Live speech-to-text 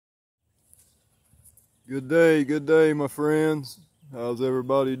Good day, my friends. How's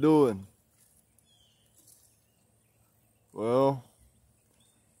everybody doing? Well,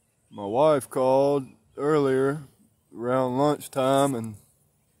 my wife called earlier around lunchtime and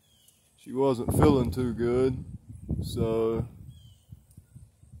she wasn't feeling too good, so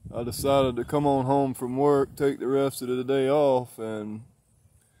I decided to come on home from work, take the rest of the day off, and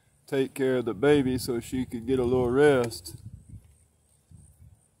take care of the baby so she could get a little rest.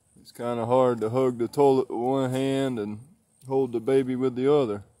 It's kind of hard to hug the toilet with one hand and hold the baby with the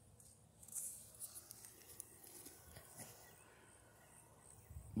other.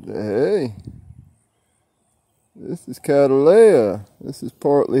 Hey, this is Catalea. This is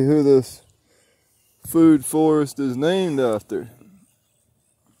partly who this food forest is named after.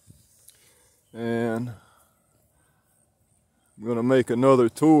 And I'm gonna make another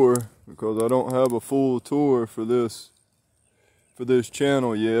tour because I don't have a full tour for this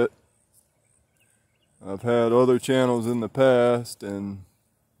channel yet. I've had other channels in the past and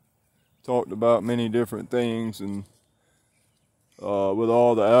talked about many different things, and with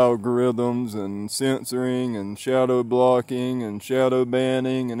all the algorithms and censoring and shadow blocking and shadow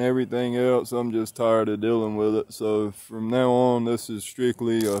banning and everything else, I'm just tired of dealing with it. So from now on, this is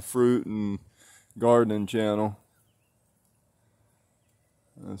strictly a fruit and gardening channel.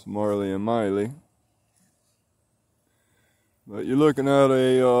 That's Marley and Miley. But you're looking at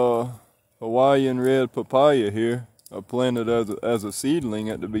a Hawaiian red papaya here. I planted as a seedling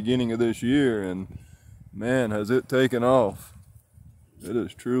at the beginning of this year, and man, has it taken off. It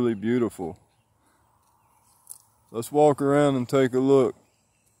is truly beautiful. Let's walk around and take a look.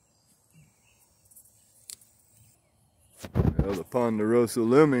 Yeah, the Ponderosa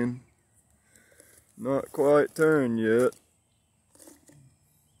lemon, not quite turned yet.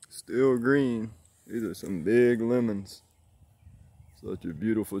 Still green. These are some big lemons. Such a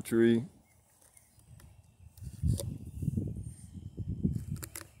beautiful tree.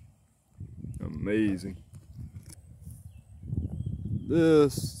 Amazing.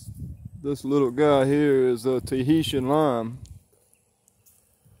 This little guy here is a Tahitian lime.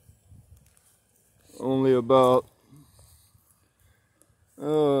 Only about,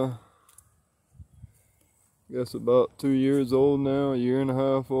 I guess about 2 years old now, a year and a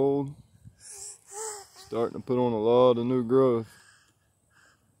half old. Starting to put on a lot of new growth.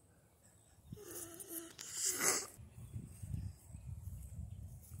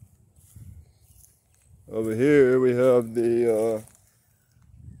 Over here we have the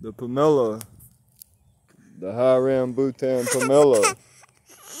pomelo, the high rambutan pomelo.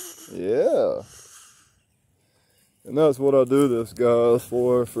 Yeah. And that's what I do this, guys,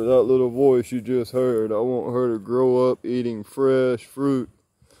 for that little voice you just heard. I want her to grow up eating fresh fruit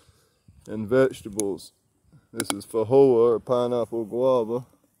and vegetables. This is Fahoa, or pineapple guava.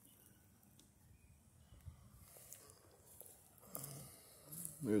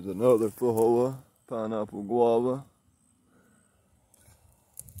 Here's another Fahoa, pineapple guava.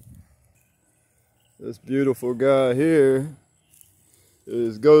 This beautiful guy here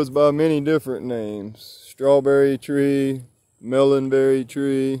goes by many different names. Strawberry tree, melonberry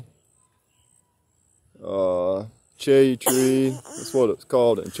tree, che tree. That's what it's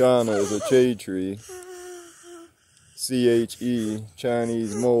called in China, is a che tree. C-H-E,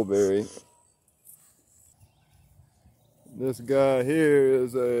 Chinese mulberry. This guy here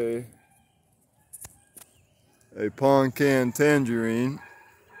is a Poncan tangerine.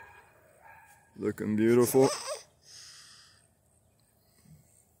 Looking beautiful.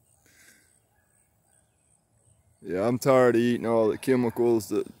 Yeah, I'm tired of eating all the chemicals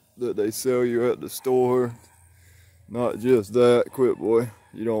that they sell you at the store. Not just that, quit boy.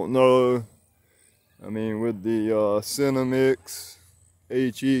 You don't know. I mean, with the Cinnamix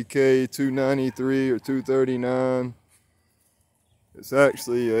HEK 293 or 239, it's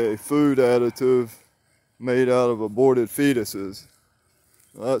actually a food additive made out of aborted fetuses.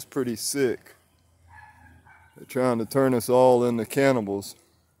 Well, that's pretty sick. They're trying to turn us all into cannibals.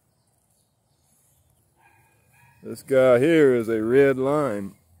 This guy here is a red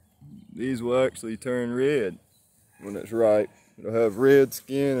lime. These will actually turn red when it's ripe. It'll have red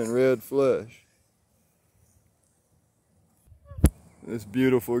skin and red flesh. This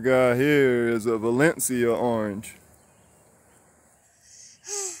beautiful guy here is a Valencia orange.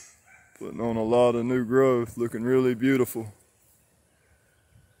 Putting on a lot of new growth, looking really beautiful.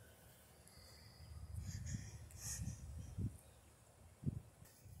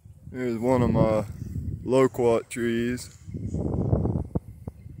 Here's one of my loquat trees.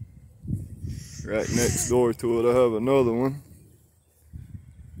 Right next door to it, I have another one.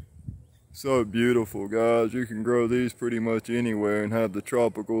 So beautiful, guys. You can grow these pretty much anywhere and have the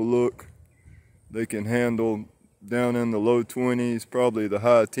tropical look. they can handle down in the low 20s, probably the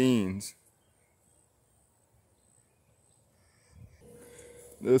high teens.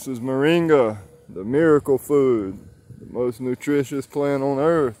 This is moringa, the miracle food, the most nutritious plant on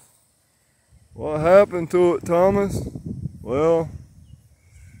earth. What happened to it, Thomas? Well,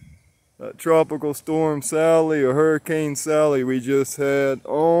 that tropical storm Sally, or Hurricane Sally we just had,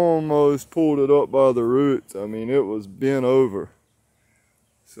 almost pulled it up by the roots. I mean, it was bent over.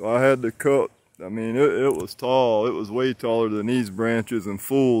 So I had to cut. I mean, it was tall. It was way taller than these branches and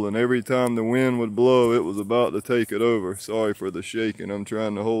full. And every time the wind would blow, it was about to take it over. Sorry for the shaking. I'm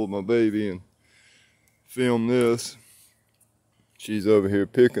trying to hold my baby and film this. She's over here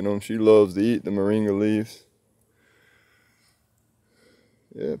picking them. She loves to eat the moringa leaves.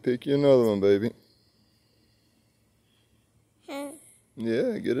 Yeah, pick you another one, baby.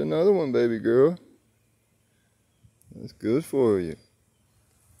 Yeah, get another one, baby girl. That's good for you.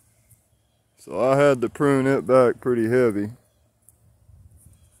 So I had to prune it back pretty heavy.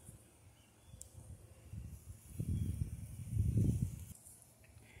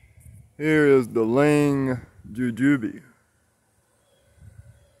 Here is the Lang jujube.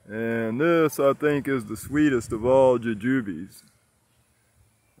 And this, I think, is the sweetest of all jujubes.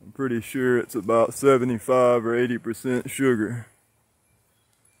 I'm pretty sure it's about 75 or 80% sugar.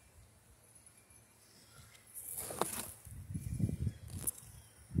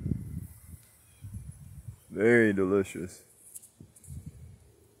 Very delicious.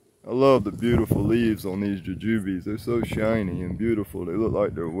 I love the beautiful leaves on these jujubes. They're so shiny and beautiful. They look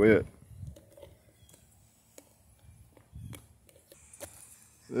like they're wet.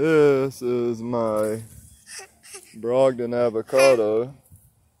 This is my Brogden avocado.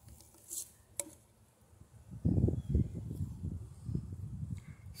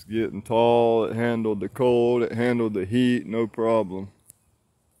 It's getting tall. It handled the cold. It handled the heat. No problem.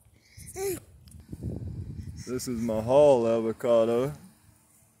 This is my Hall avocado,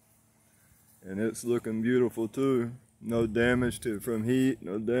 and it's looking beautiful too. No damage from heat,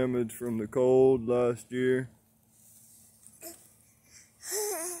 no damage from the cold last year.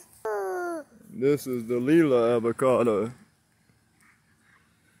 This is the Lila avocado.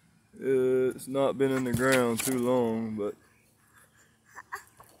 It's not been in the ground too long, but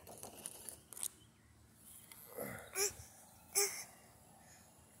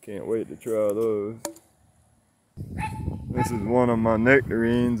can't wait to try those. This is one of my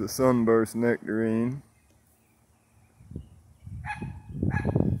nectarines, a sunburst nectarine.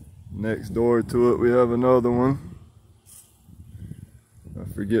 Next door to it we have another one. I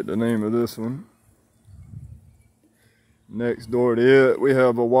forget the name of this one. Next door to it we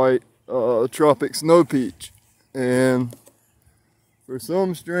have a white tropic snow peach. And for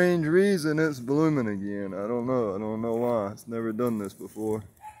some strange reason it's blooming again. I don't know why. It's never done this before.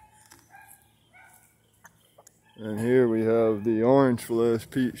 And here we have the orange flesh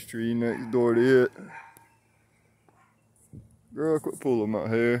peach tree next door to it. Girl, quit pulling my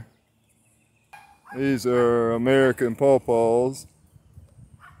hair. These are American pawpaws.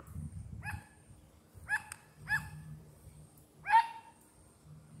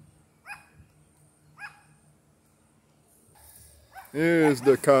 Here's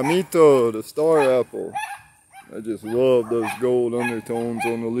the Camito, the star apple. I just love those gold undertones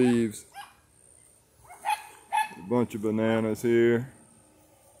on the leaves. A bunch of bananas here.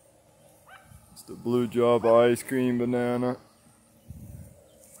 It's the Blue Java ice cream banana.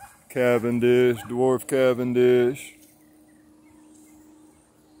 Cavendish, dwarf Cavendish.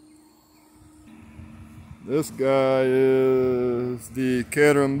 This guy is the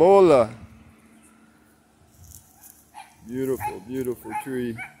carambola. Beautiful, beautiful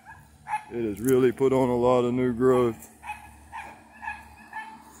tree. It has really put on a lot of new growth.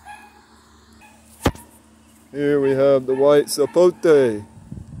 Here we have the white sapote, the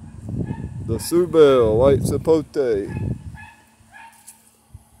Subel white sapote.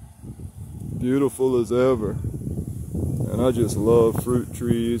 Beautiful as ever. And I just love fruit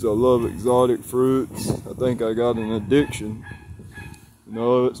trees. I love exotic fruits. I think I got an addiction.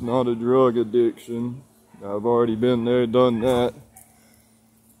 No, it's not a drug addiction. I've already been there, done that.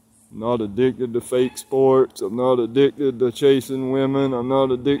 I'm not addicted to fake sports. I'm not addicted to chasing women. I'm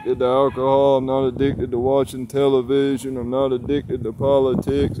not addicted to alcohol. I'm not addicted to watching television. I'm not addicted to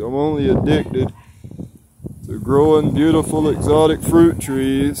politics. I'm only addicted to growing beautiful exotic fruit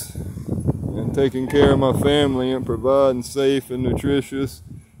trees and taking care of my family and providing safe and nutritious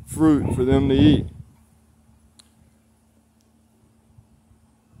fruit for them to eat.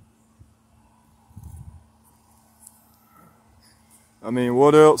 I mean,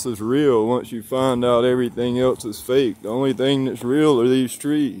 what else is real once you find out everything else is fake? The only thing that's real are these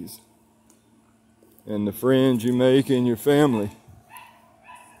trees. and the friends you make in your family.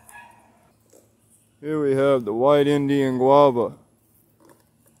 Here we have the white Indian guava.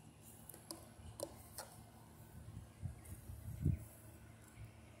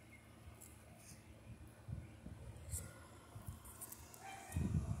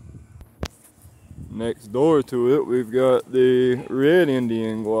 Next door to it, we've got the red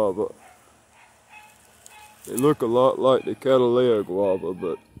Indian guava. They look a lot like the Catalea guava,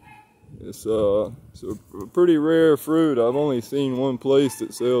 but it's a pretty rare fruit. I've only seen one place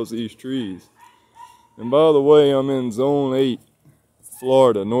that sells these trees. And by the way, I'm in Zone 8,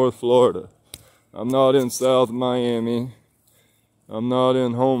 Florida, North Florida. I'm not in South Miami. I'm not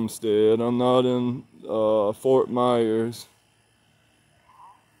in Homestead. I'm not in Fort Myers.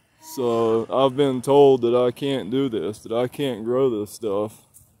 So I've been told that I can't do this, that I can't grow this stuff.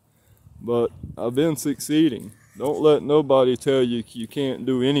 But I've been succeeding. Don't let nobody tell you you can't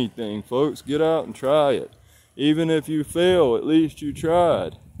do anything, folks. Get out and try it. Even if you fail, at least you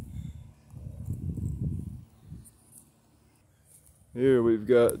tried. Here we've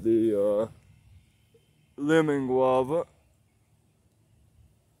got the lemon guava.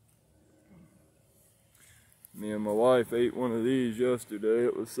 Me and my wife ate one of these yesterday.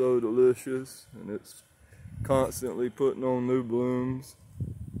 It was so delicious, and it's constantly putting on new blooms.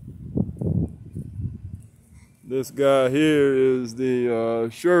 This guy here is the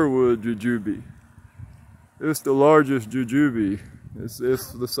Sherwood jujube. It's the largest jujube. It's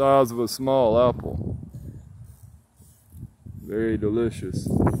the size of a small apple. Very delicious.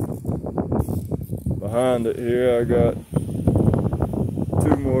 Behind it here I got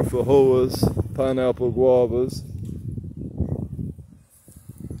two more Fajoas, pineapple guavas.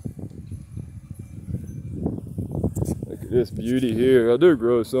 Look at this beauty here. I do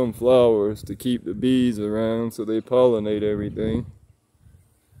grow some flowers to keep the bees around so they pollinate everything.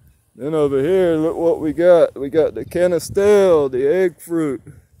 Then over here, look what we got. We got the Canistel, the egg fruit.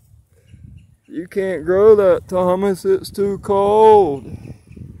 You can't grow that, Thomas. It's too cold.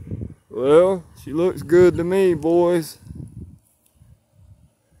 Well, she looks good to me, boys.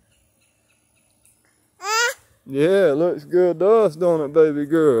 Yeah, it looks good to us, don't it, baby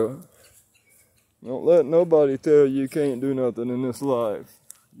girl? Don't let nobody tell you can't do nothing in this life.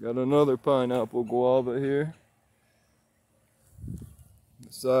 Got another pineapple guava here.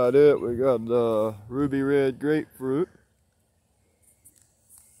 Beside it, we got ruby red grapefruit.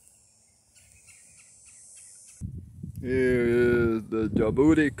 Here is the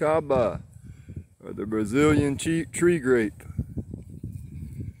jabuticaba, or the Brazilian tree grape.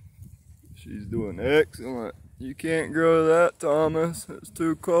 She's doing excellent. You can't grow that, Thomas. It's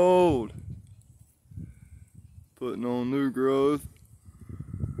too cold. Putting on new growth.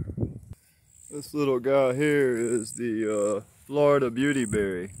 This little guy here is the Florida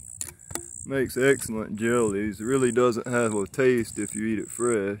beautyberry. Makes excellent jellies. It really doesn't have a taste if you eat it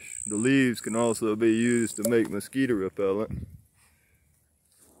fresh. The leaves can also be used to make mosquito repellent.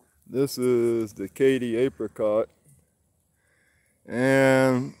 This is the Katy apricot.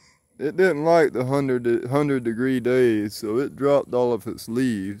 And it didn't like the 100 degree days, so it dropped all of its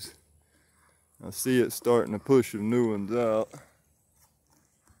leaves. I see it starting to push some new ones out.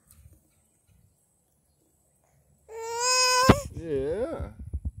 Yeah.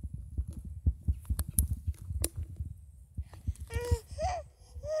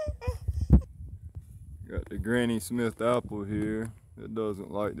 Got the Granny Smith apple here. It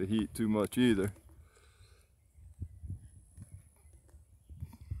doesn't like the heat too much either.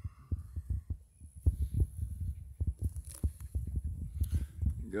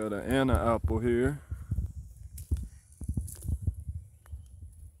 Got an Anna apple here.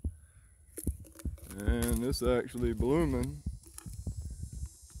 And it's actually blooming.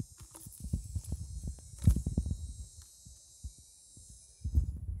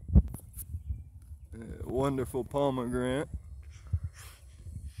 Wonderful pomegranate.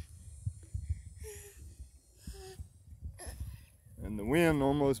 And the wind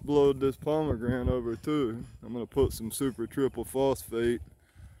almost blowed this pomegranate over too. I'm going to put some super triple phosphate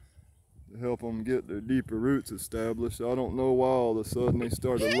to help them get their deeper roots established. I don't know why all of a sudden they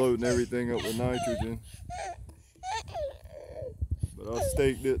started loading everything up with nitrogen. But I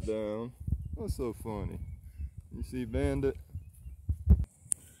staked it down. That's so funny. You see Bandit?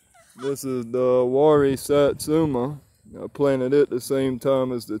 This is the Wari Satsuma. I planted it the same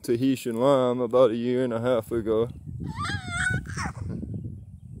time as the Tahitian lime about 1.5 years ago.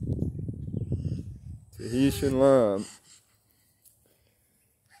 Tahitian lime.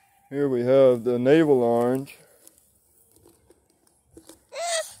 Here we have the navel orange.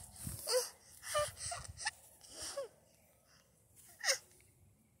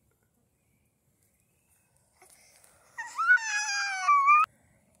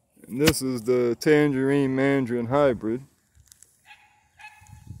 And this is the tangerine mandarin hybrid.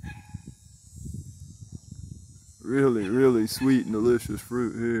 Really, really sweet and delicious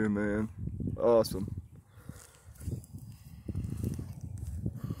fruit here, man. Awesome.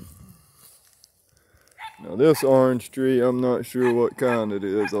 Now this orange tree, I'm not sure what kind it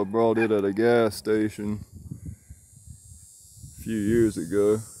is. I bought it at a gas station a few years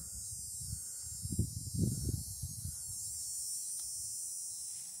ago.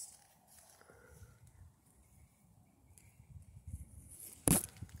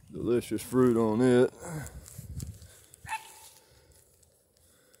 Delicious fruit on it.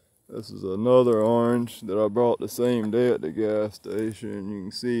 This is another orange that I bought the same day at the gas station. You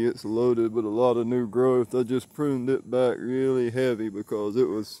can see it's loaded with a lot of new growth. I just pruned it back really heavy because it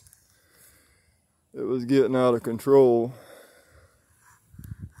was getting out of control.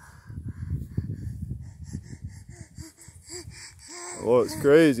 What's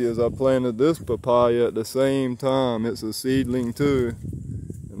crazy is I planted this papaya at the same time. It's a seedling too.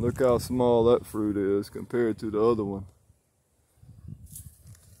 And look how small that fruit is compared to the other one.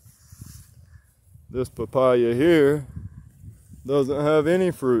 This papaya here doesn't have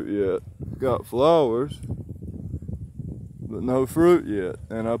any fruit yet. It's got flowers, but no fruit yet.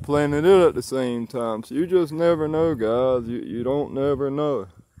 And I planted it at the same time. So you just never know, guys. You don't never know.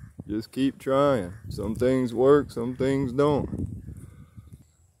 Just keep trying. Some things work, some things don't.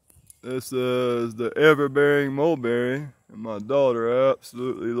 This is the ever-bearing mulberry, and my daughter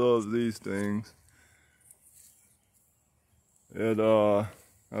absolutely loves these things.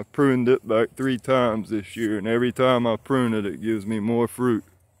 I pruned it back 3 times this year, and every time I prune it, it gives me more fruit.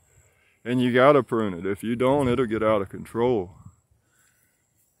 And you gotta prune it. If you don't, it'll get out of control.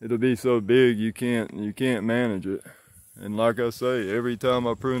 It'll be so big you can't manage it. And like I say, every time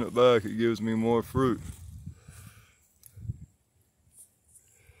I prune it back, it gives me more fruit.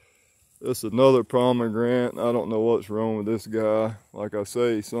 This is another pomegranate. I don't know what's wrong with this guy. Like I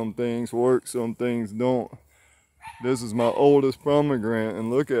say, some things work, some things don't. This is my oldest pomegranate,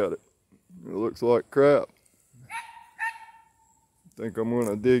 and look at it. It looks like crap. I think I'm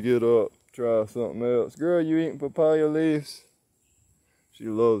gonna dig it up, try something else. Girl, you eating papaya leaves? She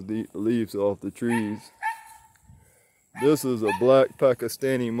loves to eat the leaves off the trees. This is a black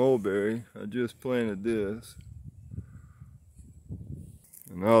Pakistani mulberry. I just planted this.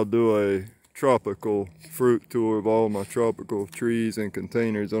 And I'll do a tropical fruit tour of all my tropical trees and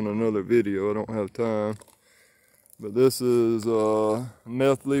containers on another video. I don't have time. But this is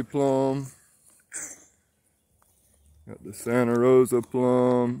Methley plum. Got the Santa Rosa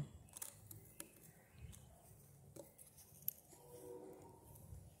plum.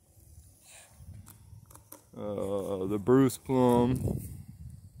 The Bruce plum.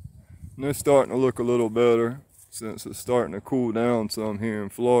 And they're starting to look a little better since it's starting to cool down some here in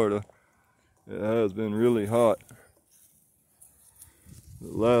Florida. It has been really hot. The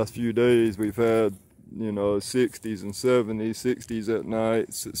last few days we've had, you know, 60s and 70s, 60s at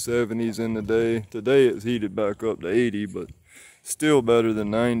night, 70s in the day. Today it's heated back up to 80, but still better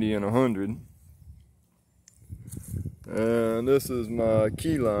than 90 and 100. And this is my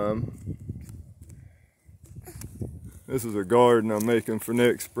key lime. This is a garden I'm making for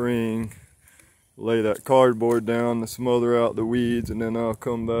next spring. Lay that cardboard down to smother out the weeds, and then I'll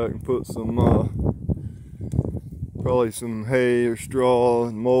come back and put some probably some hay or straw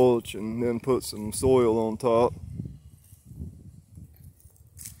and mulch, and then put some soil on top.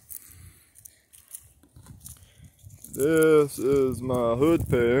 This is my hood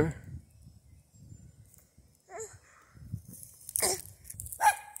pear.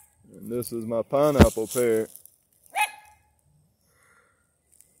 And this is my pineapple pear.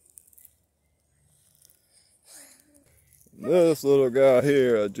 This little guy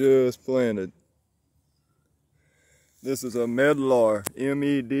here I just planted. This is a medlar,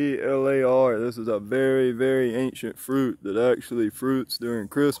 M-E-D-L-A-R. This is a very, very ancient fruit that actually fruits during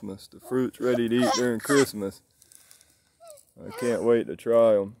Christmas. The fruit's ready to eat during Christmas. I can't wait to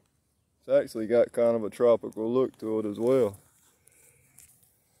try them. It's actually got kind of a tropical look to it as well.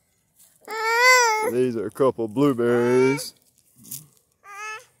 These are a couple blueberries.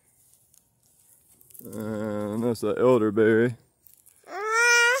 And that's an elderberry.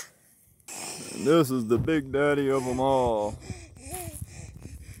 And this is the big daddy of them all,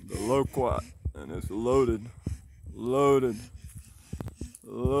 the loquat, and it's loaded, loaded,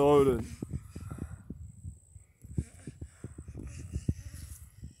 loaded.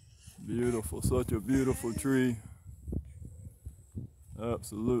 Beautiful, such a beautiful tree.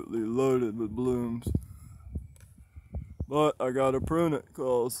 Absolutely loaded with blooms. But I gotta prune it,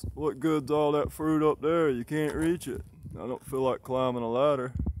 cause what good's all that fruit up there? You can't reach it. I don't feel like climbing a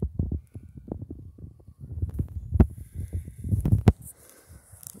ladder.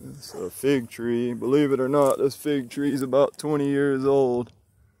 It's a fig tree. Believe it or not, this fig tree is about 20 years old.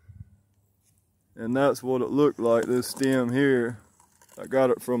 And that's what it looked like, this stem here. I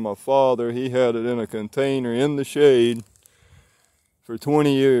got it from my father. He had it in a container in the shade for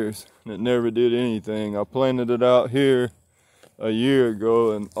 20 years and it never did anything. I planted it out here a year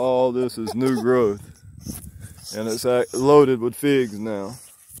ago and all this is new growth. And it's loaded with figs now.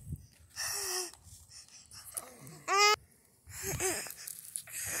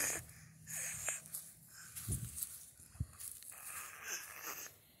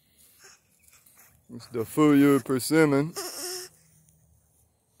 It's the Fuyu persimmon.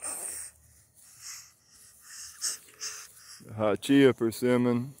 The Hachia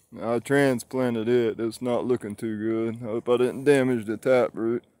persimmon. I transplanted it. It's not looking too good. I hope I didn't damage the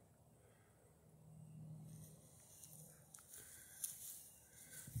taproot.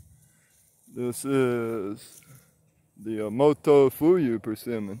 This is the Moto Fuyu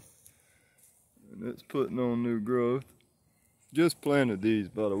persimmon. And it's putting on new growth. Just planted these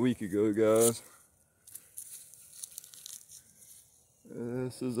about a week ago, guys.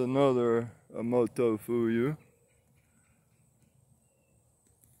 This is another Moto Fuyu.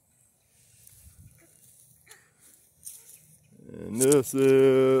 And this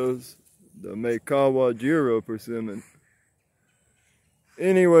is the Meikawa Jiro persimmon.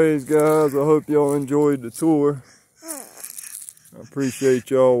 Anyways, guys, I hope y'all enjoyed the tour. I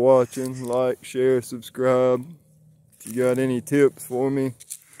appreciate y'all watching. Like, share, subscribe. If you got any tips for me,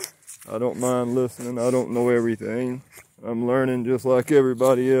 I don't mind listening. I don't know everything. I'm learning just like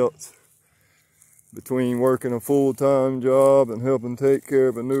everybody else. Between working a full-time job and helping take care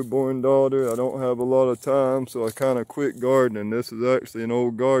of a newborn daughter, I don't have a lot of time, so I kind of quit gardening. This is actually an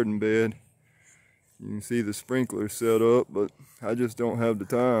old garden bed. You can see the sprinklers set up, but I just don't have the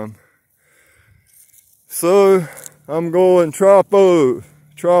time. So, I'm going Troppo.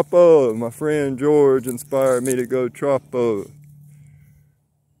 Troppo. My friend George inspired me to go Troppo.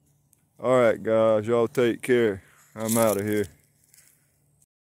 Alright guys, y'all take care. I'm out of here.